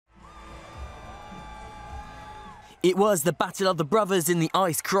It was the battle of the brothers in the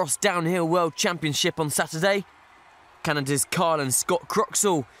Ice Cross Downhill World Championship on Saturday. Canada's Kyle and Scott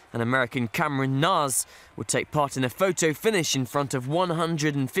Croxall and American Cameron Naasz would take part in a photo finish in front of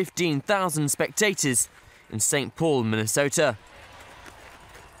 115,000 spectators in St. Paul, Minnesota.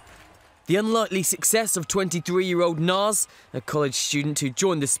 The unlikely success of 23-year-old Naasz, a college student who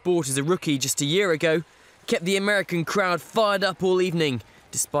joined the sport as a rookie just a year ago, kept the American crowd fired up all evening,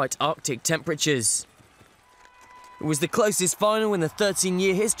 despite Arctic temperatures. It was the closest final in the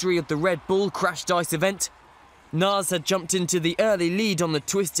 13-year history of the Red Bull crashed ice event. Naasz had jumped into the early lead on the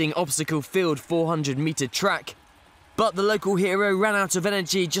twisting obstacle-filled 400-metre track. But the local hero ran out of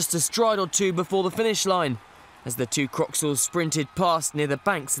energy just a stride or two before the finish line, as the two Croxalls sprinted past near the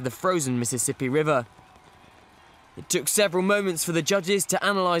banks of the frozen Mississippi River. It took several moments for the judges to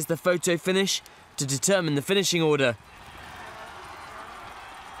analyse the photo finish to determine the finishing order.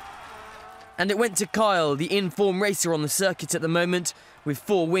 And it went to Kyle, the in-form racer on the circuit at the moment, with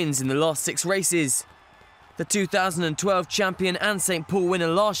 4 wins in the last 6 races. The 2012 champion and St. Paul winner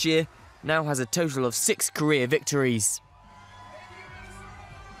last year now has a total of 6 career victories.